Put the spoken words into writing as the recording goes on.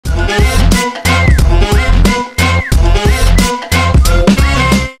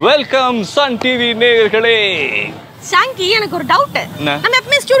Welcome Sun TV நேயர்களே. Changi, எனக்கு ஒரு டவுட். நம்ம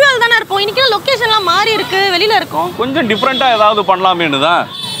எப்பவுமே ஸ்டுடியோல தான இருப்போம். இன்னைக்கு லொகேஷன்லாம் மாறி இருக்கு, வெளியில இருக்கோம். கொஞ்சம் டிஃபரெண்டா ஏதாவது பண்ணலாமேன்னு தான்.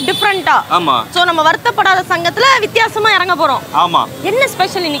 டிஃபரெண்டா? ஆமா. சோ நம்ம வருத்தப்படாத சங்கத்துல வித்தியாசமா இறங்க போறோம். ஆமா. என்ன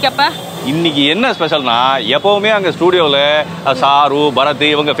ஸ்பெஷல் இன்னைக்கு? அப்ப இன்னைக்கு என்ன ஸ்பெஷல்னா, எப்பவுமே அங்க ஸ்டுடியோல சாரு பரத்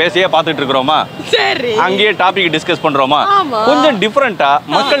இவங்க ஃபேஸையே பார்த்துட்டு இருக்கிறோமா, சரி, அங்கேயே டாபிக் டிஸ்கஸ் பண்றோமா. கொஞ்சம் டிஃபரெண்டா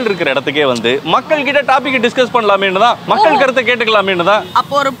மக்கள் இருக்கிற இடத்துக்கே வந்து மக்கள் கிட்ட டாபிக் டிஸ்கஸ் பண்ணலாமேன்னு தான், மக்கள் கருத்தை கேட்டுக்கலாமேன்னு தான்.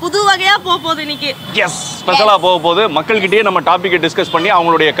 அப்போ ஒரு புது வகையா போகுது இன்னைக்கு. எஸ், ஸ்பெஷலா போகுது. மக்கள் கிட்டயே நம்ம டாபிக் டிஸ்கஸ் பண்ணி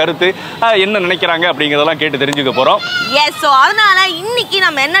அவங்களுடைய கருத்து என்ன நினைக்கிறாங்க அப்படிங்கறதெல்லாம் கேட்டு தெரிஞ்சுக்க போறோம். எஸ், சோ அதனால இன்னைக்கு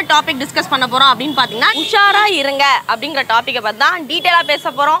நம்ம என்ன டாபிக் டிஸ்கஸ் பண்ண போறோம் அப்படின்னு பாத்தீங்கன்னா, உஷாரா இருங்க அப்படிங்கிற டாபிக்கை பத்தி தான் டீடைலா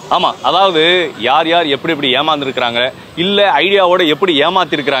பேச போறோம். ஆமா, அதாவது யார் யார் எப்படி எப்படி ஏமாந்துருக்காங்க, இல்ல ஐடியாவோட எப்படி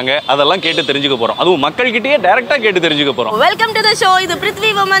ஏமாத்தி இருக்காங்க, அதெல்லாம் கேட்டு தெரிஞ்சுக்க போறோம். அதுவும் மக்கள் கிட்டயே டைரக்டா கேட்டு தெரிஞ்சுக்க போறோம். Welcome to the show. இது பிருத்வி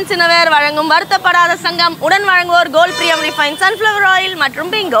உமன்ஸ் இன்னவேர் வழங்கும் வருத்தப்படாத சங்கம். உடன் வழங்குவோர் கோல்ட் பிரியம் ரிஃபைன் சன்ஃப்ளவர் ஆயில்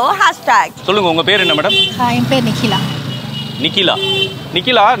மற்றும் பிங்கோ ஹேஷ்டேக். சொல்லுங்க, உங்க பேர் என்ன மேடம்? என் பேர் நிகிலா.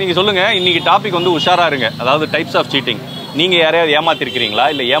 நிகிலா, நீங்க சொல்லுங்க. இன்னைக்கு டாபிக் வந்து உஷாரா இருங்க. அதாவது டைப்ஸ் ஆஃப் சீட்டிங். நீங்க யாரையாவது ஏமாத்திருக்கிறீங்களா,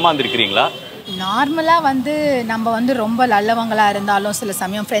 இல்ல ஏமாந்துருக்கிறீங்களா? நார்மலாக வந்து நம்ம வந்து ரொம்ப நல்லவங்களாக இருந்தாலும் சில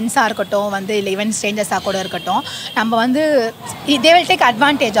சமயம் ஃப்ரெண்ட்ஸாக இருக்கட்டும் வந்து இல்லை ஈவன் ஸ்ட்ரேஞ்சர்ஸாக கூட இருக்கட்டும், நம்ம வந்து they will take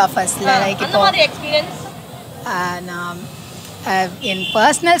advantage of us. Like இப்போ நான் என்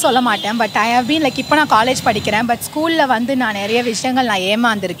பர்சனல் சொல்ல மாட்டேன், but I have been like இப்போ நான் காலேஜ் படிக்கிறேன், பட் ஸ்கூலில் வந்து நான் நிறைய விஷயங்கள் நான்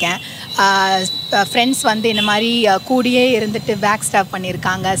ஏமாந்துருக்கேன். ஃப்ரெண்ட்ஸ் வந்து இந்த மாதிரி கூடியே இருந்துட்டு பேக் ஸ்டாப்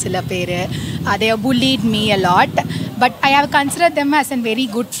பண்ணியிருக்காங்க சில பேர். they have bullied me a lot, but I have considered them as a very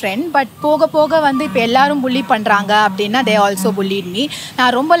good friend. But போக போக வந்து இப்போ எல்லாரும் புள்ளி பண்ணுறாங்க அப்படின்னா they also bullied me.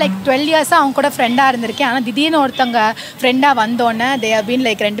 நான் ரொம்ப லைக் 12 இயர்ஸாக அவங்க கூட ஃப்ரெண்டாக இருந்திருக்கேன். ஆனால் திடீர்னு ஒருத்தவங்க ஃப்ரெண்டாக வந்தோடனே they have been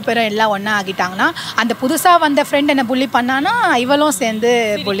லைக் 2 பேரும் எல்லாம் ஒன்றா ஆகிட்டாங்கன்னா, அந்த புதுசாக வந்த ஃப்ரெண்ட் என்ன புள்ளி பண்ணான்னா இவளும் சேர்ந்து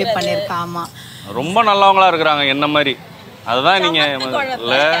புள்ளி பண்ணியிருக்கா. ஆமாம், ரொம்ப நல்லவங்களா இருக்கிறாங்க என்ன மாதிரி. அதுதான் நீங்க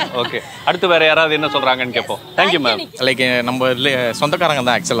இல்ல. ஓகே, அடுத்து வேற யாராவது என்ன சொல்றாங்கன்னு கேட்போம். Thank you ma'am. லைக் நம்ம சொந்தக்காரங்க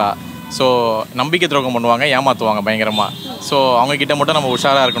தான் ஆக்சுவலாக. ஸோ நம்பிக்கை துரோகம் பண்ணுவாங்க, ஏமாற்றுவாங்க பயங்கரமாக. ஸோ அவங்கக்கிட்ட மட்டும் நம்ம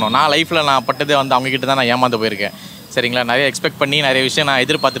உஷாராக இருக்கணும். நான் லைஃப்பில் நான் பட்டதே வந்து அவங்கக்கிட்ட தான் நான் ஏமாந்து போயிருக்கேன். சரிங்களா, நிறைய எக்ஸ்பெக்ட் பண்ணி நிறைய விஷயம் நான்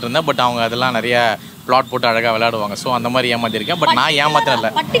எதிர்பார்த்துட்டு இருந்தேன். பட் அவங்க அதெல்லாம் நிறைய பிளாட் போட்டு அழகாக விளையாடுவாங்க. ஸோ அந்த மாதிரி ஏமாத்திருக்கேன். பட் நான் ஏமாத்தினல.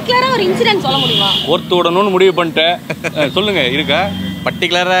 பர்டிகுலராக ஒரு இன்சிடென்ட் சொல்ல முடியுமா? ஒருத்து விடணும்னு முடிவு பண்ணிட்டேன். சொல்லுங்க, இருக்கா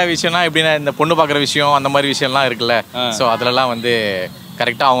பர்டிகுலராக விஷயம்னா எப்படின்னா, இந்த பொண்ணு பார்க்குற விஷயம் அந்த மாதிரி விஷயம்லாம் இருக்குல்ல. ஸோ அதிலலாம் வந்து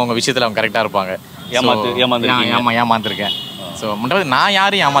கரெக்டாக அவங்கவுங்க விஷயத்தில் அவங்க கரெக்டாக இருப்பாங்க. ஏமாந்துருக்கேன். ஸோ நான்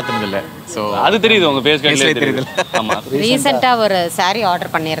யாரையும் ஏமாத்துனதில்லை. ஸோ அது தெரியுது, உங்கள் பேஸ்லேயே தெரியுது. ஆமாம், ரீசெண்டாக ஒரு சாரீ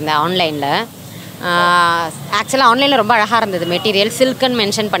ஆர்டர் பண்ணியிருந்தேன் ஆன்லைனில். ஆக்சுவலாக ஆன்லைனில் ரொம்ப அழகாக இருந்தது. மெட்டீரியல் சில்க்குன்னு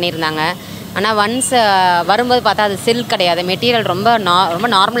மென்ஷன் பண்ணியிருந்தாங்க. ஆனால் ஒன்ஸ் வரும்போது பார்த்தா அது சில்க் கிடையாது. மெட்டீரியல் ரொம்ப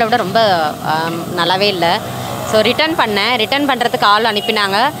நார்மலை விட ரொம்ப நல்லாவே இல்லை. ஸோ ரிட்டர்ன் பண்ணேன். ரிட்டர்ன் பண்ணுறதுக்கு ஆள்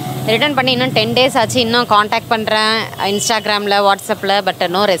அனுப்பினாங்க. ரிட்டர்ன் பண்ணி இன்னும் 10 days ஆச்சு. இன்னும் காண்டாக்ட் பண்ணுறேன் இன்ஸ்டாகிராமில், வாட்ஸ்அப்பில், பட்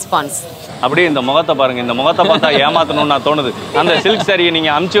நோ ரெஸ்பான்ஸ். அப்படியே இந்த முகத்தை பாருங்கள். இந்த முகத்தை பார்த்தா ஏமாற்றணும்னு நான் தோணுது. அந்த சில்க் சாரியை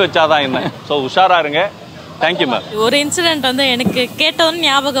நீங்கள் அமுச்சு வச்சாதான் என்ன. ஸோ உஷாரா இருங்க. Thank you ma'am. ஒரு இன்சிடெண்ட் வந்து எனக்கு கேட்டோன்னு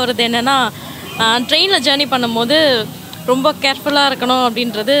ஞாபகம் வருது. என்னென்னா, ட்ரெயினில் ஜேர்னி பண்ணும்போது ரொம்ப கேர்ஃபுல்லாக இருக்கணும்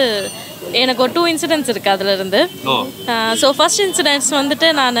அப்படின்றது எனக்கு ஒரு 2 இன்சிடென்ட்ஸ் இருக்குது அதிலிருந்து. ஸோ ஃபர்ஸ்ட் இன்சிடென்ட்ஸ் வந்துட்டு,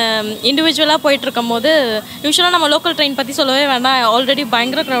 நான் இண்டிவிஜுவலாக போயிட்டுருக்கும் போது, யூஸ்வலாக நம்ம லோக்கல் ட்ரெயின் பற்றி சொல்லவே வேண்டாம், ஆல்ரெடி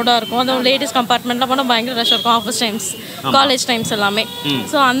பயங்கர க்ரௌடாக இருக்கும். அதுவும் லேடிஸ் கம்பார்ட்மெண்ட்டில் போனால் பயங்கர ரஷ் இருக்கும். ஆஃபீஸ் டைம்ஸ், காலேஜ் டைம்ஸ் எல்லாமே.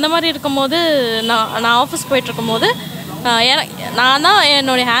 ஸோ அந்த மாதிரி இருக்கும்போது நான் ஆஃபீஸ் போயிட்டுருக்கும் போது நான் தான்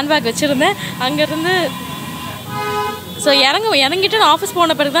என்னுடைய ஹேண்ட்பேக் வச்சுருந்தேன். அங்கேருந்து ஸோ இறங்கிட்டு நான் ஆஃபீஸ்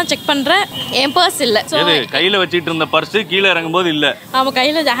போன பிறகு தான் செக் பண்ணுறேன், என் பர்ஸ் இல்லை. ஸோ கையில் வச்சுட்டு இருந்த பர்ஸு கீழே இறங்கும்போது இல்லை. ஆமாம்,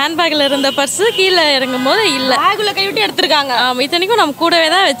 கையில் ஹேண்ட்பேக்கில் இருந்த பர்ஸு கீழே இறங்கும்போது இல்லை. பேக்கில் கைவிட்டு எடுத்துருக்காங்க. இத்தனைக்கும் நம்ம கூடவே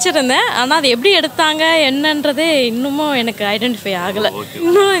தான் வச்சுருந்தேன். ஆனால் அது எப்படி எடுத்தாங்க என்னன்றதே இன்னமும் எனக்கு ஐடென்டிஃபை ஆகலை.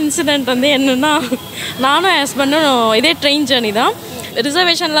 இன்னும் இன்சிடெண்ட் வந்து என்னென்னா, நானும் என் ஹஸ்பண்டும் இதே ட்ரெயின் ஜேர்னி தான்.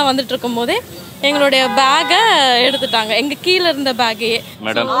 ரிசர்வேஷனில் வந்துட்டு இருக்கும் போதே எங்களுடைய பேக்கை எடுத்துட்டாங்க. எங்க கீழே இருந்த பேக்கையே.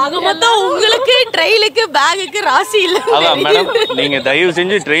 மேடம், மொத்தம் உங்களுக்கு ட்ரெயினுக்கு பேக்குக்கு ராசி இல்லை. அதான் மேடம், நீங்க தயவு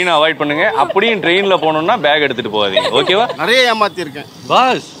செஞ்சு ட்ரெயினை அவாய்ட் பண்ணுங்க. அப்படியும் ட்ரெயின்ல போகணும்னா பேக் எடுத்துட்டு போகாதீங்க. ஓகேவா? நிறைய ஏமாத்திருக்கேன்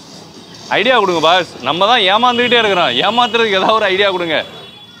பாஸ். ஐடியா கொடுங்க பாஸ். நம்ம தான் ஏமாந்துக்கிட்டே இருக்கிறோம். ஏமாத்துறதுக்கு ஏதாவது ஒரு ஐடியா கொடுங்க.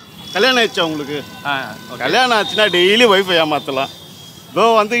 கல்யாணம் ஆயிடுச்சா உங்களுக்கு? கல்யாணம் ஆச்சுன்னா டெய்லி ஒய்ஃபை ஏமாத்தலாம். தோ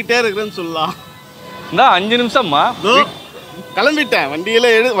வந்துக்கிட்டே இருக்கிறேன்னு சொல்லலாம். இந்த 5 நிமிஷம்மா தோ கிளம்பிட்டேன்.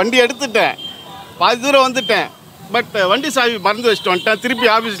 வண்டி எடுத்துட்டேன். பாதி தூரம் வந்துட்டேன். பட் வண்டி சாவி மறந்து வச்சுட்டு வந்துட்டேன். திருப்பி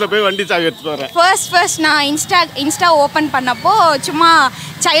ஆஃபீஸில் போய் வண்டி சாவி எடுத்துட்டு வரேன். ஃபர்ஸ்ட் நான் இன்ஸ்டா ஓப்பன் பண்ணப்போ சும்மா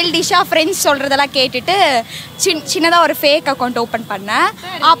சைல்டிஷாக ஃப்ரெண்ட்ஸ் சொல்கிறதெல்லாம் கேட்டுட்டு சின்னதாக ஒரு ஃபேக் அக்கௌண்ட் ஓப்பன் பண்ணேன்.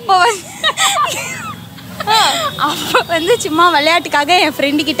 அப்போ அப்போ வந்து சும்மா விளையாட்டுக்காக என்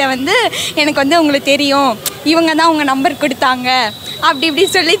ஃப்ரெண்டு கிட்ட வந்து எனக்கு வந்து உங்களுக்கு தெரியும் இவங்க தான் உங்கள் நம்பர் கொடுத்தாங்க அப்படி இப்படி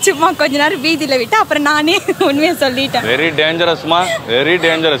சொல்லி சும்மா கொஞ்ச நேரம் வீதியில் விட்டு அப்புறம் நானே உண்மையை சொல்லிட்டேன். Very டேஞ்சரஸ்மா, very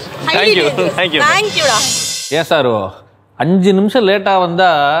dangerous. Thank you thank you தேங்க்யூடா. ஏன் சார் 5 நிமிஷம் லேட்டாக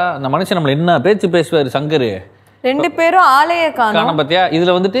வந்தால் அந்த மனுஷன் நம்மளை என்ன பேச்சு பேசுவார் சங்கர்? 2 பேரும் ஆளையே காணோம் பாத்தியா?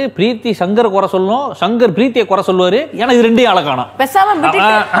 இதுல வந்துட்டு பிரீத்தி சங்கரை குறை சொல்லணும், சங்கர் பிரீத்தியை குறை சொல்லுவாரு. ஏன்னா இது 2 ஆளை காணோம். பேசாம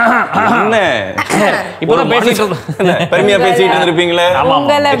இப்பதான் பேசிட்டு பெருமையா பேசிட்டு இருந்திருப்பீங்களே.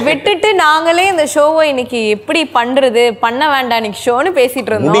 உங்களை விட்டுட்டு நாங்களே இந்த ஷோவை இன்னைக்கு எப்படி பண்றது, பண்ண வேண்டாம் இன்னைக்கு ஷோன்னு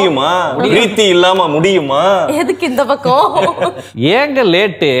பேசிட்டு இருந்தோம். முடியுமா? பிரீத்தி இல்லாம முடியுமா? எதுக்கு இந்த பக்கம்? ஏங்க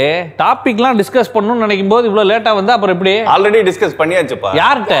லேட்டு? டாபிக்லாம் டிஸ்கஸ் பண்ணணும்னு நினைக்கும் போது இவ்வளவு லேட்டா வந்தா அப்புறம் எப்படி? Already discuss பண்ணியாச்சுப்பா.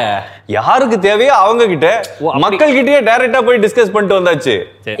 யார்கிட்ட? யாருக்கு தேவையோ அவங்க கிட்ட, மக்கள் கிட்டயே டைரக்டா போய் டிஸ்கஸ் பண்ணிட்டு வந்தாச்சு.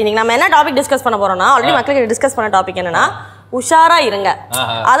 இன்னைக்கு நம்ம என்ன டாபிக் டிஸ்கஸ் பண்ண போறோம்னா, ஆல்ரெடி மக்கள் கிட்ட டிஸ்கஸ் பண்ண டாபிக் என்னன்னா உஷாரா இருங்க.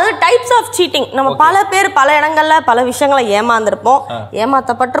 அதாவது டைப்ஸ் ஆஃப் சீட்டிங். நம்ம பல பேர் பல இடங்கள்ல பல விஷயங்களை ஏமாந்துருப்போம்,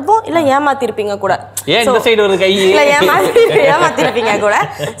 ஏமாத்தப்பட்டிருப்போம், இல்ல ஏமாத்திருப்பீங்க கூட. இந்த சைடு ஒரு கை இல்ல ஏமாத்திருப்பீங்க கூட.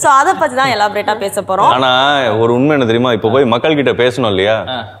 சோ அத பத்தி தான் எலாபரேட்டா பேச போறோம். ஆனா ஒரு உண்மை என்ன தெரியுமா, இப்ப போய் மக்கள் கிட்ட பேசணும் இல்லையா,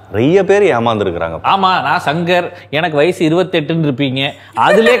 நிறைய பேர் ஏமாந்துருக்காங்க. ஆமா, நான் சங்கர், எனக்கு வயசு 28ன்னு இருப்பீங்க,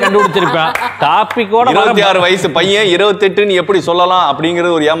 அதுலயே கண்டுபிடிச்சிருப்பேன். டாபிக்கோட 26 வயசு பையன் 28ன்னு எப்படி சொல்லலாம்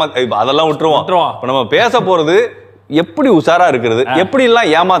அப்படிங்கறது ஒரு அதெல்லாம் விட்டுருவோம். நம்ம பேச போறது எப்படி உஷாரா இருக்கிறது, எப்படி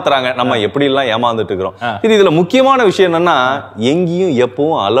எல்லாம் ஏமாத்துறாங்க, நம்ம எப்படி எல்லாம் ஏமாந்துட்டு இருக்கிறோம். இதுல முக்கியமான விஷயம் என்னன்னா, எங்கேயும்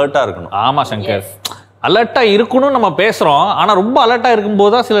எப்பவும் அலர்ட்டா இருக்கணும். ஆமா சங்கர், அலர்ட்டா இருக்கணும் நம்ம பேசுறோம். ஆனா ரொம்ப அலர்ட்டா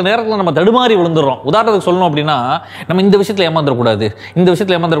இருக்கும்போது தான் சில நேரத்தில் நம்ம தடுமாறி விழுந்துடுறோம். உதாரணத்துக்கு சொல்லணும் அப்படின்னா, நம்ம இந்த விஷயத்துல ஏமாந்துடக்கூடாது, இந்த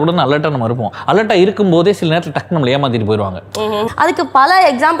விஷயத்துல ஏமாந்துடக்கூடாதுன்னு அலர்ட்டா நம்ம இருப்போம். அலர்ட்டா இருக்கும் போதே சில நேரத்தில் டக்கு நம்மளை ஏமாத்திட்டு போயிடுவாங்க. அதுக்கு பல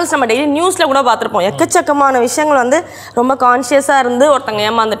எக்ஸாம்பிள்ஸ் நம்ம டெய்லி நியூஸ்ல கூட பார்த்துருப்போம். எக்கச்சக்கமான விஷயங்கள் வந்து ரொம்ப கான்சியஸா இருந்து ஒருத்தங்க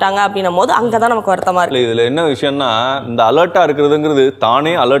ஏமாந்துட்டாங்க அப்படின்னும் போது அங்கதான் நமக்கு வருத்தமா இருக்கு. இதுல என்ன விஷயம்னா, இந்த அலர்ட்டா இருக்கிறதுங்கிறது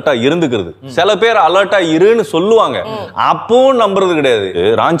தானே அலர்ட்டா இருந்துக்கிறது. சில பேர் அலர்ட்டா இருன்னு சொல்லுவாங்க, அப்பவும் நம்புறது கிடையாது.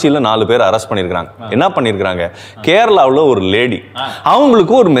 ராஞ்சியில 4 பேர் அரெஸ்ட் பண்ணிருக்காங்க. என்ன பண்ணிருக்காங்க, கேரளாவுல ஒரு லேடி,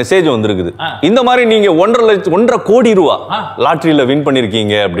 அவங்களுக்கு ஒரு மெசேஜ் வந்திருக்குது, இந்த மாதிரி நீங்க 1.5 கோடி ரூபாய் லாட்டரியில வின்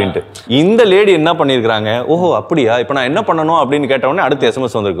பண்ணிருக்கீங்க அப்படின்ட்டு. இந்த லேடி என்ன பண்ணிருக்காங்க, ஓஹோ அப்படியா, இப்ப நான் என்ன பண்ணணும் அப்படின்னு கேட்டவொடனே அடுத்த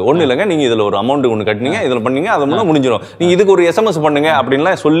எஸ்எம்எஸ் வந்திருக்கு. ஒண்ணு இல்லைங்க, நீங்க இதுல ஒரு அமௌண்ட் ஒண்ணு கட்டினீங்க, இதுல பண்ணீங்க, அது முன்ன முடிஞ்சிடும், நீங்க இதுக்கு ஒரு எஸ்எம்எஸ் பண்ணுங்க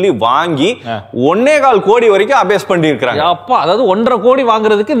அப்படின்லாம் சொல்லி வாங்கி 1.25 கோடி வரைக்கும் அபேஸ் பண்ணிருக்காங்க. அப்பா, அதாவது 1.5 கோடி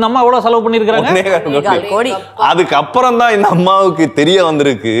வாங்குறதுக்கு நம்ம எவ்வளவு செலவு பண்ணிருக்காங்க? 1.25 கோடி. அதுக்கப்புறம் தான் இந்த அம்மாவுக்கு தெரிய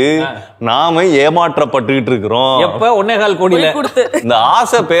வந்திருக்கு, நாம ஏமாற்றப்பட்டுக்கிட்டு இருக்கிறோம். எப்ப 1.25 கோடியில இந்த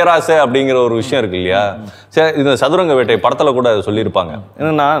ஆசை பேராசை அப்படிங்கிற ஒரு விஷயம் இருக்கு இல்லையா. சரி, இந்த சதுரங்க வேட்டை படத்துல கூட சொல்லியிருப்பாங்க.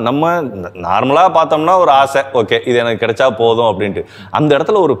 என்னன்னா, நம்ம நார்மலா பார்த்தோம்னா ஒரு ஆசை, ஓகே இது எனக்கு கிடைச்சா போதும் அப்படின்ட்டு. அந்த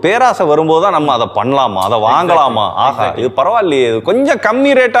இடத்துல ஒரு பேராசை வரும்போது தான் நம்ம அதை பண்ணலாமா, அதை வாங்கலாமா, ஆஹா இது பரவாயில்லையே, இது கொஞ்சம்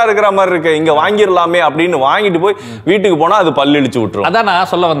கம்மி ரேட்டா இருக்கிற மாதிரி இருக்கு, இங்க வாங்கிடலாமே அப்படின்னு வாங்கிட்டு போய் வீட்டுக்கு போனா அது பல்லிழிச்சு விட்டுரும். அதான்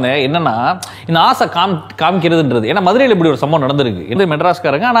நான் சொல்ல வந்தேன். என்னன்னா, இந்த ஆசை காமிக்கிறதுன்றது, ஏன்னா மதுரையில் இப்படி ஒரு சம்பவம் நடந்திருக்கு. இது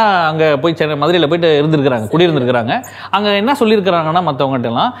மெட்ராஸ்காரங்க, ஆனா அங்க போய் மதுரையில் போயிட்டு இருந்திருக்கிறாங்க, குடியிருந்திருக்கிறாங்க. அங்க என்ன சொல்லியிருக்கிறாங்கன்னா,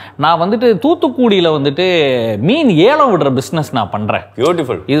 மற்றவங்ககிட்ட எல்லாம், நான் வந்துட்டு தூத்துக்குடியில வந்துட்டு மீன் ஏலம் விடுற பிசினஸ் நான் பண்றேன்.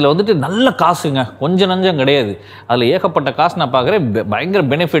 பியூட்டிஃபுல். இதுல வந்துட்டு நல்ல காசுங்க, கொஞ்சம் நஞ்சம் கிடையாது, அதுல ஏகப்பட்ட காசு நான் பாக்குறேன், பயங்கர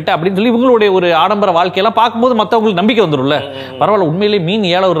பெனிஃபிட் அப்படின்னு சொல்லி இவங்களுடைய ஒரு ஆடம்பர வாழ்க்கையெல்லாம் பார்க்கும்போது மற்றவங்களுக்கு நம்பிக்கை வந்துடும்ல, பரவாயில்ல உண்மையிலேயே மீன்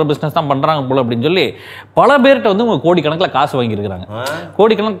ஏலம் விடுற பிசினஸ் தான் பண்றாங்க போல அப்படின்னு சொல்லி பல பேர்கிட்ட வந்து உங்க கோடிக்கணக்கில் காசு வாங்கியிருக்கிறாங்க.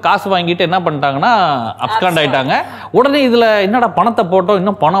 கோடிக்கணக்கில் காசு வாங்கிட்டு என்ன பண்ணிட்டாங்கன்னா, அப்ஸ்காண்ட் ஆயிட்டாங்க. உடனே இதுல என்னடா பணத்தை போட்டோம்,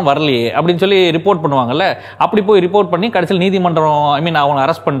 இன்னும் பணம் வரலையே அப்படின்னு சொல்லி ரிப்போர்ட் பண்ணுவாங்கல்ல. அப்படி போய் ரிப்போர்ட் பண்ணி கடைசியில் நீதிமன்றம் அவங்க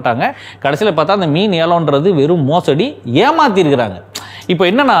அரெஸ்ட் பண்ணிட்டாங்க. கடைசியில் பார்த்தா அந்த மீன் ஏலம்ன்றது வெறும் மோசடி, ஏமாத்தி இருக்கிறாங்க. இப்போ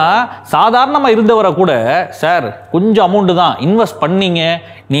என்னன்னா, சாதாரணமா இருந்தவரை கூட, சார் கொஞ்சம் அமௌண்ட் தான் இன்வெஸ்ட் பண்ணீங்க,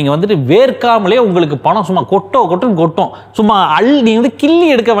 நீங்க வந்துட்டு வேர்க்காமலே உங்களுக்கு பணம் சும்மா கொட்டும், சும்மா நீங்க வந்து கிள்ளி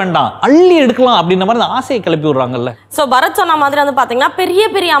எடுக்க வேண்டாம், அள்ளி எடுக்கலாம் அப்படின்ற மாதிரி ஆசையை கிளப்பி விடுறாங்கல்ல. ஸோ பரத் சொன்ன மாதிரி வந்து பார்த்தீங்கன்னா, பெரிய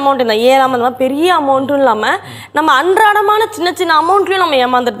பெரிய அமௌண்ட், இந்த ஏழாம் அந்த மாதிரி பெரிய அமௌண்ட்டும் இல்லாமல் நம்ம அன்றாடமான சின்ன சின்ன அமௌண்ட்லையும் நம்ம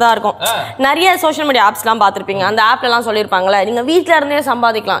ஏமாந்துட்டு தான் இருக்கோம். நிறைய சோஷியல் மீடியா ஆப்ஸ்லாம் பார்த்துருப்பீங்க, அந்த ஆப்லலாம் சொல்லியிருப்பாங்களே, நீங்கள் வீட்டில் இருந்தே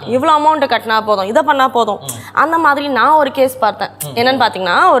சம்பாதிக்கலாம், இவ்வளோ அமௌண்ட்டு கட்டினா போதும், இதை பண்ணால் போதும். அந்த மாதிரி நான் ஒரு கேஸ் பார்த்தேன். என்னன்னு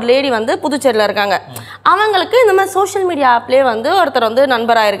பார்த்தீங்கன்னா, ஒரு லேடி வந்து புதுச்சேரியில் இருக்காங்க. அவங்களுக்கு இந்த மாதிரி சோஷியல் மீடியா ஆப்லேயே வந்து ஒருத்தர் வந்து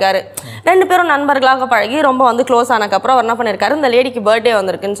நண்பராக இருக்காரு. 2 பேரும் நண்பர்களாக பழகி ரொம்ப வந்து க்ளோஸ் ஆனதுக்கப்புறம் அவர் என்ன பண்ணியிருக்காரு, இந்த லேடிக்கு பர்த்டே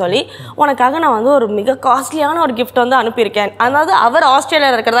வந்திருக்குன்னு சொல்லி, உனக்காக நான் வந்து ஒரு மிக காஸ்ட்லியான ஒரு கிஃப்ட் வந்து அனுப்பியிருக்கேன். அதாவது அவர்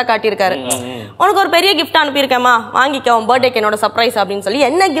ஆஸ்திரேலியாவில் இருக்கிறதா காட்டியிருக்காரு. உனக்கு ஒரு பெரிய கிஃப்ட் அனுப்பியிருக்கேம்மா, வாங்கிக்க, உன் பர்த்டேக்கு என்னோட சர்ப்ரைஸ் அப்படின்னு சொல்லி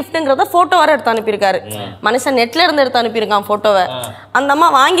என்ன கிஃப்ட்டுங்கிறத ஃபோட்டோ வர எடுத்து அனுப்பியிருக்காரு. மனுஷன் நெட்ல இருந்து எடுத்து அனுப்பியிருக்கான் ஃபோட்டோவை. அந்த அம்மா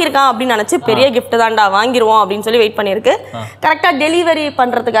வாங்கியிருக்கான் அப்படின்னு நினச்சி, பெரிய கிஃப்ட் தான்டா வாங்கிடுவோம் அப்படின்னு சொல்லி வெயிட் பண்ணியிருக்கு. கரெக்டாக டெலிவரி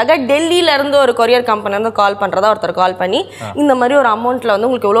பண்ணுறதுக்காக டெல்லியில இருந்து ஒரு கொரியர் கம்பெனி வந்து கால் பண்ணுறதா ஒருத்தர் கால் பண்ணி, இந்த மாதிரி ஒரு அமௌண்ட்டில் வந்து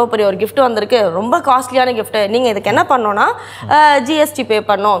உங்களுக்கு இவ்வளோ பெரிய ஒரு கிஃப்ட் கிஃப்ட் வந்திருக்கு, ரொம்ப காஸ்ட்லியான கிஃப்ட், நீங்க இதுக்கு என்ன பண்ணணும்னா ஜிஎஸ்டி பே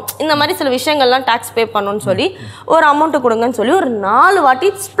பண்ணணும், இந்த மாதிரி சில விஷயங்கள்லாம் டாக்ஸ் பே பண்ணணும்னு சொல்லி ஒரு அமௌண்ட் கொடுங்கன்னு சொல்லி ஒரு 4 வாட்டி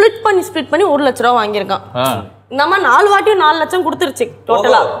ஸ்பிளிட் பண்ணி 1 லட்ச ரூபா வாங்கியிருக்கான். நம்ம 4 வாட்டியும் 4 லட்சம் கொடுத்துருச்சு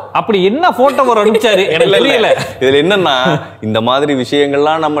டோட்டலா. அப்படி என்ன போட்டோ ஒரு அனுப்பிச்சாரு எனக்கு தெரியல. இதுல என்னன்னா இந்த மாதிரி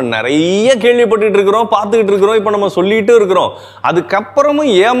விஷயங்கள்லாம் நம்ம நிறைய கேள்விப்பட்டுட்டு இருக்கிறோம், பார்த்துக்கிட்டு இருக்கிறோம், இப்ப நம்ம சொல்லிட்டு இருக்கிறோம்.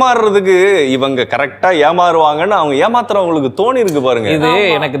 அதுக்கப்புறமும் ஏமாறுறதுக்கு இவங்க கரெக்டா ஏமாறுவாங்கன்னு அவங்க ஏமாத்துறவங்களுக்கு தோணி இருக்கு பாருங்க. இது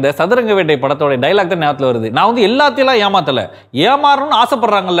எனக்கு இந்த சதுரங்க வேட்டை படத்தோட டைலாக் தான் ஞாபகத்துல வருது. நான் வந்து எல்லாத்தையும் ஏமாத்தல, ஏமாறணும்னு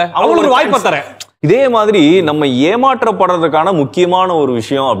ஆசைப்படுறாங்கல்ல அவங்களுக்கு வாய்ப்பு தரேன். இதே மாதிரி நம்ம ஏமாற்றப்படுறதுக்கான முக்கியமான ஒரு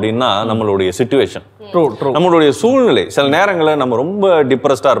விஷயம் அப்படின்னா நம்மளுடைய சிச்சுவேஷன், நம்மளுடைய சூழ்நிலை. சில நேரங்களில் நம்ம ரொம்ப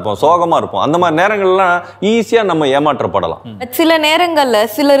டிப்ரெஸ்டா இருப்போம், சோகமா இருப்போம். அந்த மாதிரி நேரங்கள்லாம் ஈஸியா நம்ம ஏமாற்றப்படலாம். சில நேரங்கள்ல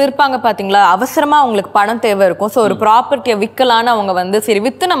சிலர் இருப்பாங்க பாத்தீங்களா, அவசரமா அவங்களுக்கு பணம் தேவை இருக்கும். ஸோ ஒரு ப்ராப்பர்ட்டியை விற்கலான்னு அவங்க வந்து சரி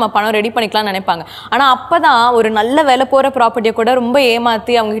வித்து நம்ம பணம் ரெடி பண்ணிக்கலாம்னு நினைப்பாங்க. ஆனா அப்பதான் ஒரு நல்ல விலை போற ப்ராப்பர்ட்டியை கூட ரொம்ப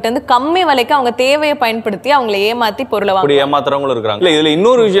ஏமாத்தி அவங்க கிட்ட வந்து கம்மி விலைக்கு அவங்க தேவையை பயன்படுத்தி அவங்களை ஏமாத்தி பொருளை அப்படி ஏமாத்துறவங்களும் இருக்காங்க. இல்ல இதுல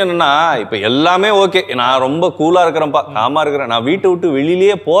இன்னொரு விஷயம் என்னன்னா, இப்ப எல்லாமே ஓகே, நான் ரொம்ப கூலா இருக்கிறேன்ப்பா, காமா இருக்கிறேன், நான் வீட்டை விட்டு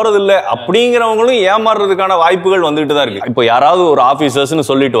வெளியிலேயே போறது இல்ல அப்படிங்கிறவங்களும் ஏமாறுறதுக்கான வாய்ப்புகள் வந்துட்டு தான் இருக்கு. இப்போ யாராவது ஒரு ஆபீசர்ஸ்னு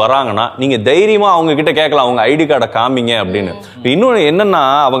சொல்லிட்டு வராங்கன்னா நீங்க தைரியமா அவங்க கிட்ட கேட்கலாம், அவங்க ஐடி கார்டை காமிங்க அப்படின்னு. இன்னொன்னு என்னன்னா,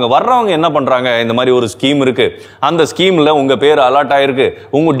 அவங்க வர்றவங்க என்ன பண்றாங்க, இந்த மாதிரி ஒரு ஸ்கீம் இருக்கு, அந்த ஸ்கீம்ல உங்க பேர் அலர்ட் ஆயிருக்கு,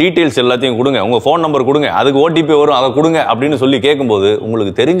 உங்க டீடைல்ஸ் எல்லாத்தையும் கொடுங்க, உங்க போன் நம்பர் கொடுங்க, அதுக்கு ஓடிபி வரும், அதை கொடுங்க அப்படின்னு சொல்லி கேட்கும்போது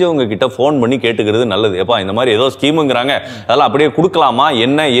உங்களுக்கு தெரிஞ்சவங்க கிட்ட போன் பண்ணி கேட்டுக்கிறது நல்லது. எப்பா இந்த மாதிரி ஏதோ ஸ்கீமுங்கிறாங்க, அதெல்லாம் அப்படியே கொடுக்கலாமா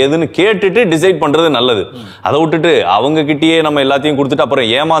என்ன ஏதுன்னு கேட்டுட்டு டிசைட் பண்றது நல்லது. அதை விட்டுட்டு அவங்க கிட்டயே நம்ம எல்லாத்தையும் கொடுத்துட்டு அப்புறம்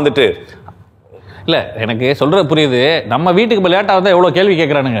ஏமாந்துட்டு. இல்ல எனக்கு சொல்றது புரியுது. நம்ம வீட்டுக்கு லேட்டா வந்தா எவ்வளவு கேள்வி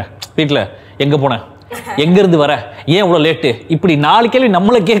கேட்கறானுங்க. வீட்டுல எங்க போன, எங்க இருந்து வர, ஏன் இவ்வளவு லேட்டு, இப்படி 4 கேள்வி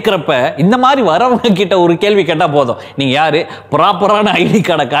நம்மள கேட்கிறப்ப இந்த மாதிரி வரவங்க கிட்ட ஒரு கேள்வி கேட்டா போதும், நீங்க யாரு, ப்ராப்பரான ஐடி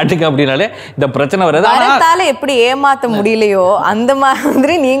கார்டை காட்டுங்க அப்படின்னாலே இந்த பிரச்சனை வராது. வரத்தால எப்படி ஏமாத்த முடியலையோ அந்த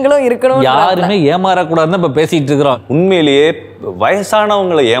மாதிரி நீங்களும் இருக்கணும். யாருமே ஏமாறக்கூடாதுன்னு இப்ப பேசிட்டு இருக்கிறோம். உண்மையிலேயே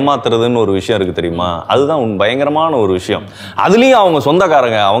வயசானவங்களை ஏமாத்துறதுன்னு ஒரு விஷயம் இருக்கு தெரியுமா, அதுதான் பயங்கரமான ஒரு விஷயம். அதுலயும் அவங்க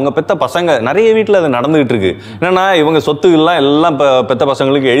சொந்தக்காரங்க, அவங்க பெத்த பசங்க, நிறைய வீட்டுல அது நடந்துகிட்டு இருக்கு. என்னன்னா இவங்க சொத்துக்கள்லாம் எல்லாம் பெத்த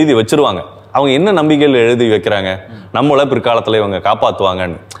பசங்களுக்கு எழுதி வச்சிருவாங்க. அவங்க என்ன நம்பிக்கையில் எழுதி வைக்கிறாங்க, நம்மள பிற்காலத்துல இவங்க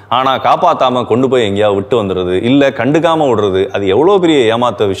காப்பாத்துவாங்கன்னு. ஆனா காப்பாத்தாம கொண்டு போய் எங்கேயாவது விட்டு வந்துடுறது, இல்ல கண்டுக்காம விடுறது, அது எவ்வளவு பெரிய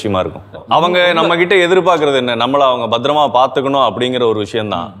ஏமாத்த விஷயமா இருக்கும். அவங்க நம்ம கிட்ட எதிர்பார்க்கறது என்ன, நம்மள அவங்க பத்திரமா பாத்துக்கணும் அப்படிங்கிற ஒரு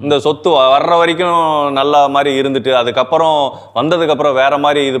விஷயம் தான். இந்த சொத்து வர்ற வரைக்கும் நல்ல மாதிரி இருந்துட்டு அதுக்கப்புறம் வந்ததுக்கு அப்புறம் வேற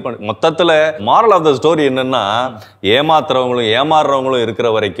மாதிரி இது பண்ணி, மொத்தத்துல மாரல் ஆஃப் த ஸ்டோரி என்னன்னா, ஏமாத்துறவங்களும் ஏமாறுறவங்களும் இருக்கிற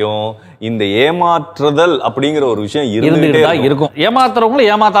வரைக்கும் இந்த ஏமாற்றுதல் அப்படிங்கிற ஒரு விஷயம் இருந்துட்டே இருக்கும். ஏமாத்துறவங்களும்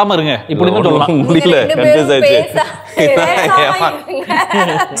ஏமாத்தாம இருங்க, இப்படி முடியல.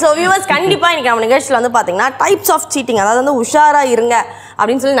 ஸோ வியூவர்ஸ், கண்டிப்பா இன்னைக்கு நம்ம நிகழ்ச்சியில் வந்து பாத்தீங்கன்னா டைப்ஸ் ஆஃப் சீட்டிங், அதாவது வந்து உஷாரா இருங்க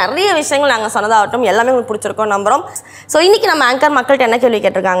அப்படின்னு சொல்லி நிறைய விஷயங்கள் நாங்கள் சொன்னதாகட்டும் எல்லாமே உங்களுக்கு பிடிச்சிருக்கோம் நம்புறோம். ஸோ இன்னைக்கு நம்ம ஆங்கர் மக்கள்கிட்ட என்ன கேள்வி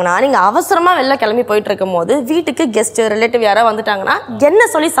கேட்டிருக்காங்கன்னா, நீங்க அவசரமா வெளில கிளம்பி போயிட்டு இருக்கும் போது வீட்டுக்கு கெஸ்ட் ரிலேட்டிவ் யாராவது வந்துட்டாங்கன்னா என்ன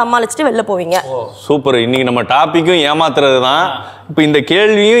சொல்லி சமாளிச்சுட்டு வெளில போவீங்க? சூப்பர். இன்னைக்கு நம்ம டாபிக்கும் ஏமாத்துறது தான். இப்போ இந்த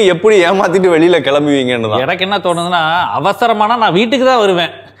கேள்வியும் எப்படி ஏமாத்திட்டு வெளியில கிளம்புவீங்கன்னு தான். எனக்கு என்ன தோணுதுன்னா, அவசரமானா நான் வீட்டுக்கு தான்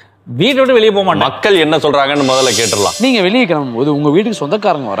வருவேன், வீட்டை விட்டு வெளியே போக மாட்டேன். மக்கள் என்ன சொல்றாங்கன்னு முதல்ல கேட்டுடலாம். நீங்க வெளியே கிளம்பும் போது உங்க வீட்டுக்கு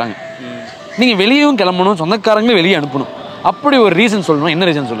சொந்தக்காரங்க வராங்க, நீங்க வெளியும் கிளம்பணும், சொந்தக்காரங்களும் வெளியே அனுப்பணும், அப்படி ஒரு ரீசன் சொல்லணும், என்ன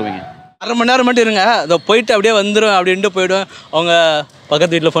ரீசன் சொல்லுவீங்க? 1/2 மணி நேரம் மட்டும் இருங்க, அதை போயிட்டு அப்படியே வந்துடும் அப்படின்ட்டு போய்டும். அவங்க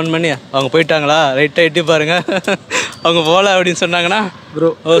பக்கத்து வீட்டில் ஃபோன் பண்ணி அவங்க போயிட்டாங்களா, ரைட்டாக எட்டி பாருங்க, அவங்க போகல அப்படின்னு சொன்னாங்கன்னா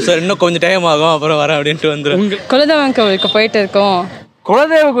ப்ரோ ஓ சார் இன்னும் கொஞ்சம் டைம் ஆகும் அப்புறம் வரேன் அப்படின்ட்டு வந்துடும். குலதெய்வம் கோவிலுக்கு போயிட்டு இருக்கோம்,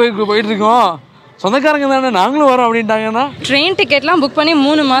 குலதெய்வ கோயிலுக்கு போயிட்டு இருக்கோம், சொந்தக்காரங்க தானே நாங்களும் வரோம் அப்படின்ட்டாங்கன்னா ட்ரெயின் டிக்கெட்லாம் புக் பண்ணி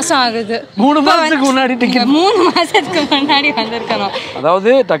 3 மாதம் ஆகுது. 3 மாதத்துக்கு முன்னாடி டிக்கெட் 3 மாதத்துக்கு முன்னாடி வந்திருக்கணும்.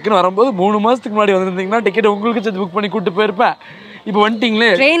 அதாவது டக்குன்னு வரும்போது 3 மாதத்துக்கு முன்னாடி வந்திருந்தீங்கன்னா டிக்கெட் உங்களுக்கு சேர்த்து புக் பண்ணி கூப்பிட்டு போயிருப்பேன். இப்போ வந்துட்டீங்களே,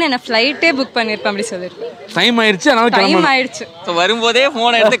 ட்ரெயின் என்ன ஃப்ளைட்டே புக் பண்ணியிருப்பேன் அப்படி சொல்லியிருப்பேன். டைம் ஆயிடுச்சு, அதனால டைம் ஆயிடுச்சு. ஸோ வரும்போதே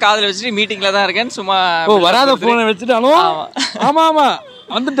ஃபோனை எடுத்து காதில் வச்சுட்டு மீட்டிங்கில் தான் இருக்கேன்னு சும்மா வராத ஃபோனை வச்சுட்டு ஹலோ ஆமா ஆமா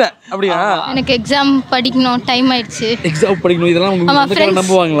வந்துட்டேன் அப்படியா? எனக்கு எக்ஸாம் படிக்கணும், டைம் ஆயிடுச்சு. எக்ஸாம் படிக்கணும், இதெல்லாம் உங்க சொந்தக்காரங்க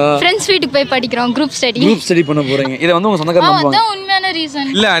நம்புவாங்களா? ஃப்ரெண்ட்ஸ் வீட்டுக்கு போய் படிக்கிறோம், குரூப் ஸ்டடி பண்ண போறீங்க, இதை வந்து உங்க சொந்தக்காரங்க நம்புவாங்க? அதான் உண்மையான ரீசன்.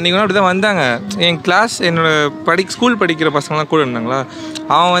 இல்லை அன்றைக்கி அப்படி தான் வந்தாங்க. என் கிளாஸ் என்னோட ஸ்கூல் படிக்கிற பசங்களாம் கூட இருந்தாங்களா,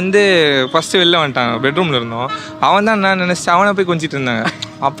 அவன் வந்து ஃபஸ்ட்டு வெளில வந்துட்டான், பெட்ரூமில் இருந்தோம். அவன் தான் நான் நினச்சி அவனை போய் கொஞ்சிட்டு இருந்தாங்க.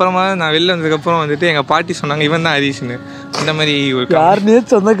 அப்புறமா நான் வெளில வந்ததுக்கப்புறம் வந்துட்டு எங்கள் பாட்டி சொன்னாங்க இவன் தான் ஹரிஷ்னு. இந்த மாதிரி யாருனே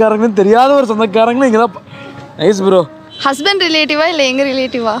சொந்தக்காரங்கன்னு தெரியாத ஒரு சொந்தக்காரங்களும் இங்கே தான். Nice bro. ஹஸ்பண்ட் ரிலேட்டிவா இல்லை எங்கள்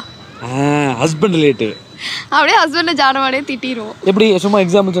ரிலேட்டிவா? Husband relative. அப்படியே ஹஸ்பண்டை ஜாடமாடியே திட்டிடுவோம். எப்படி சும்மா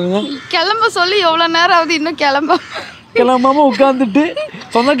எக்ஸாம்பிள் சொல்லுங்க. கிளம்ப சொல்லி எவ்வளோ நேரம் ஆகுது இன்னும் கிளம்பாம உட்காந்துட்டு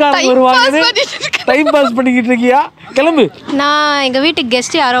சொந்தக்காரங்க வருவாங்க, டைம் பாஸ் பண்ணிக்கிட்டு இருக்கியா? கிளம்பு. நான் எங்கள் வீட்டுக்கு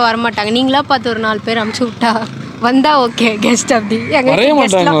கெஸ்ட் யாரும் வரமாட்டாங்க, நீங்களா பார்த்து ஒரு 4 பேர் அனுப்பிச்சு விட்டா வந்தா ஓகே. கெஸ்ட் அப்படி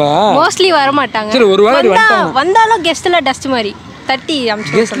மோஸ்ட்லி வர மாட்டாங்க. வந்தாலும் கெஸ்ட்ல டஸ்ட் மாதிரி தட்டி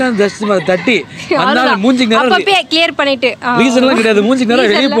அமுச்சு கெஸ்ட்லாம் ஜஸ்ட் தட்டி வந்தாலும் மூஞ்சிக்கு நேரம் அப்பப்பே கிளியர் பண்ணிட்டு ரீசன்லாம் கிடையாது, மூஞ்சிக்கு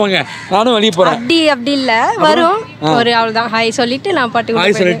நேரம் வெளியே போங்க, நானும் வெளியே போறேன் அப்படி இல்ல வரும் ஒரு அவ்வளவுதான் ஹாய் சொல்லிட்டு நான் பாட்டு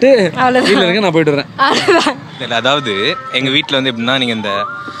ஹாய் சொல்லிட்டு வீட்டில் இருக்க நான் போயிட்டு வரேன். இல்லை அதாவது எங்கள் வீட்டில் வந்து எப்படின்னா நீங்கள் இந்த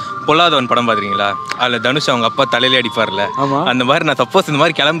பொல்லாதவன் படம் பார்த்துருக்கீங்களா? அதில் தனுஷ் அவங்க அப்பா தலையில அடிப்பார்ல, அந்த மாதிரி நான் சப்போஸ் இந்த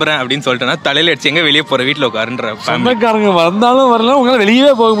மாதிரி கிளம்புறேன் அப்படின்னு சொல்லிட்டேன்னா தலையில அடிச்சு எங்க வெளியே போற வீட்டில் உட்காருன்ற சொந்தக்காரங்க வந்தாலும் வரல உங்களால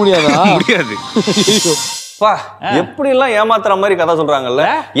வெளியே போக முடியாதா? முடியாது. எப்படி எல்லாம் ஏமாத்துற மாதிரி கதை சொல்றாங்கல்ல.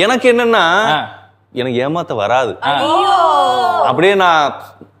 எனக்கு என்னன்னா எனக்கு ஏமாத்த வராது. அப்படியே நான்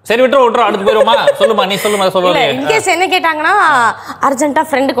சரி விட்டுறோம் அடுத்து போயிருமா? சொல்லுமா நீ சொல்லுமா சொல்லுங்க. இன்கேஸ் என்ன கேட்டாங்கன்னா அர்ஜென்ட்டா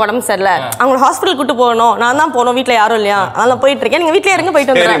ஃப்ரெண்டுக்கு உடம்பு சரியில்லை, அவங்க ஹாஸ்பிட்டல் கூட்டு போகணும், நான் தான் போகணும், வீட்டில் யாரும் இல்லையா, அதெல்லாம் போயிட்டு இருக்கேன், நீங்க வீட்டில் இருங்க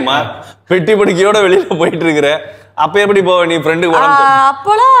போயிட்டு வந்துடுறேன். பெட்டி படுக்கையோட வெளியில போயிட்டு இருக்கிற அப்ப எப்படி போவ நீ ஃப்ரெண்டுக்கு உடம்பு?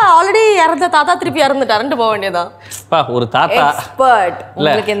 அப்போலாம் ஆல்ரெடி இறந்த தாத்தா திருப்பி இறந்துட்டாருன்னு போக வேண்டியதான். ஒரு தாத்தா எக்ஸ்பர்ட்.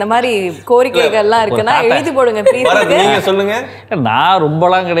 உங்களுக்கு இந்த மாதிரி கோரிக்கைகள்லாம் இருக்குன்னா எழுதி போடுங்க ப்ளீஸ். நீங்க சொல்லுங்க. நான்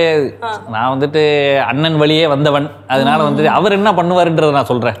ரொம்பலாம் கிடையாது. நான் வந்துட்டு அண்ணன் வழியே வந்தவன். அதனால வந்துட்டு அவர் என்ன பண்ணுவாருன்றத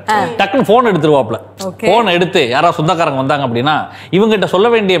நான் சொல்றேன். டக்குன்னு போன் எடுத்துருவாப்ல. போன் எடுத்து யாராவது சொந்தக்காரங்க வந்தாங்க அப்படின்னா இவங்ககிட்ட சொல்ல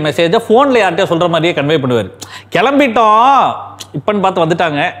வேண்டிய மெசேஜை போன்ல யார்கிட்ட சொல்ற மாதிரியே கன்வே பண்ணுவார். கிளம்பிட்டோம் இப்பன்னு பார்த்து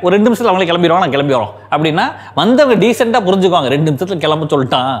வந்துட்டாங்க, ஒரு 2 நிமிஷத்துல அவங்களே கிளம்பிடுவாங்க, நான் கிளம்பி வரோம் அப்படின்னா வந்தவங்க டீசெண்டா புரிஞ்சுக்குவாங்க, 2 நிமிஷத்துல கிளம்ப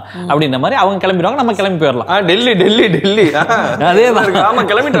சொல்லிட்டான் அப்படின்ற மாதிரி அவங்க கிளம்பிடுவாங்க, நம்ம கிளம்பி போயிடலாம். டெல்லி டெல்லி டெல்லி அதேதான். ஆமா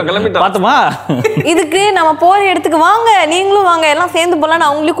கிளம்பிட்டோம் பார்த்தோமா. இதுக்கு நம்ம போற இடத்துக்கு வாங்க, நீங்களும் வாங்க, எல்லாம் சேர்ந்து போலாம்,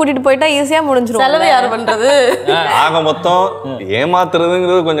 அவங்களையும் கூட்டிட்டு போயிட்டா ஈஸியா முடிஞ்சிடும். செலவு யாரு பண்றது? ஆக மொத்தம்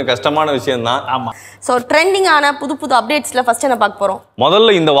ஏமாத்துறதுங்கிறது கொஞ்சம் கஷ்டமான விஷயம் தான். ஆமா. சோ ட்ரெண்டிங் ஆன புது புது அப்டேட்ஸ்ல ஃபர்ஸ்ட் என்ன பார்க்க போறோம்? முதல்ல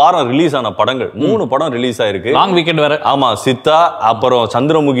இந்த வாரம் ரிலீஸ் ஆன படங்கள் 3 படம் ரிலீஸ் ஆயிருக்கு. லாங் வீக்கெண்ட் வேற. ஆமா, சித்தா, அப்புறம்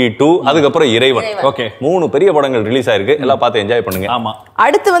சந்திரமுகி 2, அதுக்கப்புறம் இறைவன். ஓகே, 3 பெரிய படங்கள் ரிலீஸ் ஆயிருக்கு. எல்லாம் பார்த்து என்ஜாய் பண்ணுங்க. ஆமா.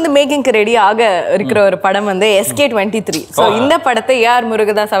 அடுத்து வந்து மேக்கிங்க்கு ரெடி ஆக இருக்கிற ஒரு படம் வந்து SK23. ஸோ இந்த படத்தை AR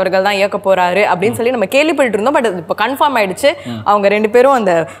முருகதாஸ் அவர்கள் தான் இயக்க போறாரு அப்படின்னு சொல்லி நம்ம கேள்விப்பட்டு இருந்தோம். பட் இப்போ கன்ஃபார்ம் ஆயிடுச்சு. அவங்க 2 பேரும்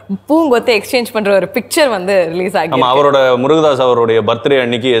அந்த பூங்கொத்தை எக்ஸ்சேஞ்ச் பண்ற ஒரு பிக்சர் வந்து ரிலீஸ் ஆகி. ஆமா, அவரோட முருகதாஸ் அவருடைய பர்த்டே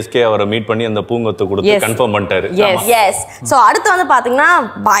அன்னைக்கு SK அவரை மீட் பண்ணி அந்த பூங்கொத்தை கொடுத்து கன்ஃபார்ம் பண்ணிட்டாரு. எஸ். சோ அடுத்து வந்து பாத்தீங்கன்னா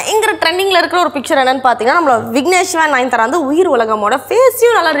பயங்கர ட்ரெண்டிங்ல இருக்கிற ஒரு பிக்சர் என்னன்னு பாத்தீங்கன்னா நம்மள விக்னேஷ் நயன்தாரா வந்து உயிர் உலகமோட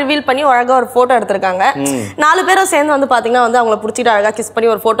ஃபேஸையும் நல்லா ரிவீல் பண்ணி அழகா ஒரு போட்டோ எடுத்திருக்காங்க. 4 பேரும் சேர்ந்து வந்து பாத்தீங்கன்னா வந்து அவங்கள புடிச்சிட்டு அழகா கிஸ் பண்ணி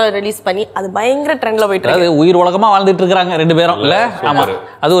ஒரு போட்டோ ரிலீஸ் பண்ணி அது பயங்கர ட்ரெண்ட்ல போயிட்டு இருக்கு. அது உயிர் உலகமா வாழ்ந்துட்டு இருக்காங்க 2 பேரும் இல்ல. ஆமா,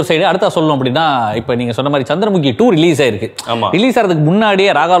 அது ஒரு சைடு. அடுத்தா சொல்லணும் அப்படின்னா இப்ப நீங்க சொன்ன மாதிரி சந்திரமுகி 2 ரிலீஸ் ஆயிருக்கு. ரிலீஸ் ஆகிறதுக்கு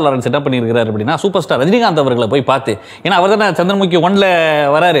முன்னாடியே ராகவ் லாரன்ஸ் செட்டப் பண்ணிருக்காரு அப்படின்னா சூப்பர் ஸ்டார் ரஜினிகாந்த் அவர்களை போய் பார்த்து, ஏன்னா அவர் தானே சந்திரமுகி 1ல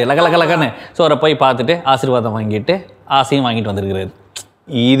வராரு லக லக லகன்னு. ஸோ அவரை போய் பார்த்துட்டு ஆசீர்வாதம் வாங்கிட்டு ஆசையும் வாங்கிட்டு வந்திருக்கிறாரு.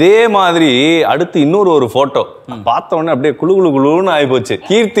 இதே மாதிரி அடுத்து இன்னொரு ஒரு போட்டோ பார்த்த உடனே அப்படியே குளு குளு குளுன்னு ஆகி போச்சு.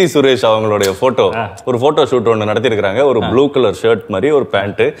 கீர்த்தி சுரேஷ் அவங்களுடைய போட்டோ, ஒரு போட்டோ ஷூட் ஒன்று நடத்திருக்காங்க. ஒரு ப்ளூ கலர் ஷர்ட் மாதிரி ஒரு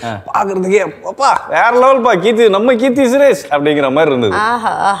பேண்ட், பாக்குறதுக்கே அப்பா வேற லெவல் பா, கீர்த்தி நம்ம கீர்த்தி சுரேஷ் அப்படிங்கிற மாதிரி இருந்தது.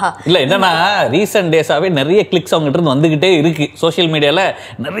 இல்ல என்னன்னா ரீசன்ட் டேஸாவே நிறைய கிளிக்ஸ் அவங்க இருந்து வந்துகிட்டே இருக்கு. சோஷியல் மீடியால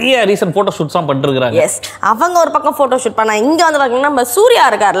நிறைய ரீசன்ட் போட்டோ ஷூட்ஸ் தான் பண்ணிருக்காங்க. எஸ், அவங்க ஒரு பக்கம் போட்டோ ஷூட் பண்ணா, இங்க வந்து பாத்தீங்கன்னா நம்ம சூர்யா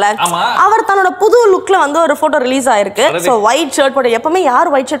இருக்கார்ல, அவர் தன்னோட புது லுக்ல வந்து ஒரு போட்டோ ரிலீஸ் ஆயிருக்கு. சோ ஒயிட் ஷர்ட் போட்டு, எப்பவுமே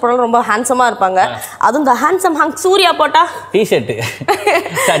யார் ஒயிட் ஷர்ட் போட்டாலும் ரொம்ப ஹேண்ட்ஸமா இருப்பாங்க. அதுவும் இந்த ஹேண்ட்ஸம் ஹங்க் சூர்யா போட்டா டி-ஷர்ட்.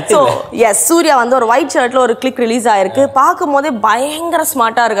 சோ எஸ், சூர்யா வந்து ஒரு ஒயிட் ஷர்ட்ல ஒரு கிளிக் ரிலீஸ் ஆயிருக்கு. பாக்கும்போதே பயங்கர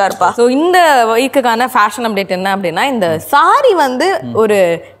ஸ்மார்ட்டா இருக்காருப்பா. சோ இந்த வீக்குக்கான ஃபேஷன் அப்டேட் என்ன அப்படின்னா, இந்த சாரி வந்து ஒரு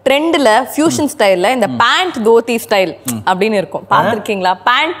ட்ரெண்ட்ல ஃபியூஷன் ஸ்டைல்ல இந்த பேண்ட் தோத்தி ஸ்டைல் அப்படின்னு இருக்கும். பாத்திருக்கீங்களா?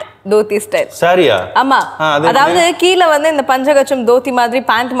 பேண்ட் தோத்தி ஸ்டைல் சரியா? ஆமா, அதாவது கீழ வந்து இந்த பஞ்சகச்சம் தோத்தி மாதிரி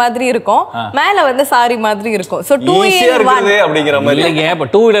பேண்ட் மாதிரி இருக்கும், மேல வந்து சாரி மாதிரி இருக்கும். சோ 2 in 1 அப்படிங்கிற மாதிரி. இல்லங்க, இப்ப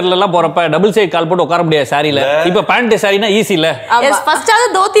 2 வீலர்ல எல்லாம் போறப்ப டபுள் சைடு கால் போட்டு உட்கார முடியாது சாரில. இப்ப பேண்ட் சாரினா ஈஸி இல்ல. எஸ், ஃபர்ஸ்ட் அது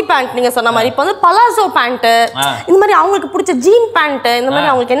தோத்தி பேண்ட் நீங்க சொன்ன மாதிரி, இப்போ வந்து பலாசோ பேண்ட், இந்த மாதிரி அவங்களுக்கு பிடிச்ச ஜீன் பேண்ட், இந்த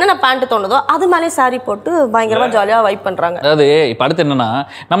மாதிரி அவங்களுக்கு என்னென்ன பேண்ட் தோணுதோ அது மேலே சாரி போட்டு பயங்கரமா ஜாலியா வைப் பண்றாங்க. அதாவது இப்ப அடுத்து என்னன்னா,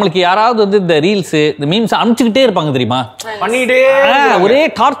 நம்மளுக்கு யாராவது வந்து இந்த ரீல்ஸ் இந்த மீம்ஸ் அனுப்பிச்சுக்கிட்டே இருப்பாங்க தெரியுமா, பண்ணிட்டே ஒரே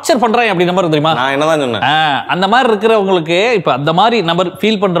டார்ச்சர் பண்றாங்க அப்படின்ற மாதிரி தெரியுமா. நான் என்னதான் சொன்னேன், அந்த மாதிரி இருக்கிறவங்களுக்கு இப்ப அந்த மாதிரி நம்பர்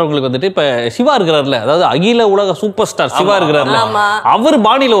ஃபீல் பண்றவங்களுக்கு வந்துட்டு இப்ப சிவா இருக்கிறார்ல, அதாவது அகில உலக சூப்பர் ஸ்டார் சிவா இருக்கிறார்ல, அவர்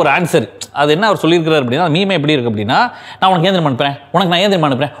பாடியில ஒரு ஆன்சர். அது என்ன அவர் சொல்லியிருக்கிறார் அப்படின்னா, மீமே எப்படி இருக்கு அப்படின்னா, நான் உனக்கு ஏந்திரம் அனுப்புறேன், உனக்கு நான் ஏந்திரம்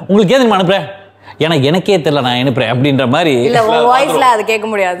அனுப்புறேன், உங்களுக்கு ஏந்திரம் அனுப்புறேன், எனக்கே தெரியல நான் அனுப்புறேன் அப்படின்ற மாதிரி. இல்ல உங்க வாய்ஸ்ல அது கேட்க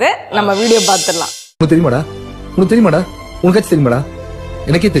முடியாது, நம்ம வீடியோ பார்த்துடலாம். உனக்கு தெரியுமாடா, உனக்கு தெரியுமாடா, உனக்காச்சும் தெரியுமாடா,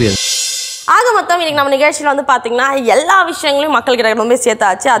 எனக்கே தெரியாது. ஆக மொத்தம் இன்னைக்கு நம்ம நிகழ்ச்சியில் வந்து பார்த்தீங்கன்னா எல்லா விஷயங்களையும் மக்கள்கிட்ட ரொம்ப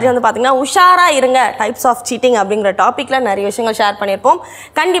சேர்த்தாச்சு. அதையும் வந்து பார்த்தீங்கன்னா உஷாரா இருங்க, டைப்ஸ் ஆஃப் சீட்டிங் அப்படிங்கிற டாப்பிக்ல நிறைய விஷயங்கள் ஷேர் பண்ணியிருப்போம்.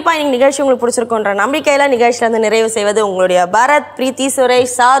 கண்டிப்பாக இன்னைக்கு நிகழ்ச்சி உங்களுக்கு பிடிச்சிருக்குன்ற நம்பிக்கையில் நிகழ்ச்சியில் வந்து நிறைவு செய்வது உங்களுடைய பரத், பிரீத்தி,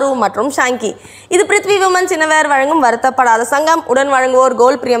 சுரேஷ், சாரு மற்றும் ஷாங்கி. இது பிருத்வி விமன் சின்னவர் வழங்கும் வருத்தப்படாத சங்கம். உடன் வழங்குவோர்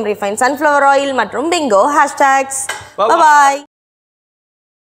கோல் பிரியம் ரிஃபைன் சன்ஃப்ளவர் ஆயில் மற்றும் பிங்கோ. ஹேஷ்டாக்ஸ். பாய்.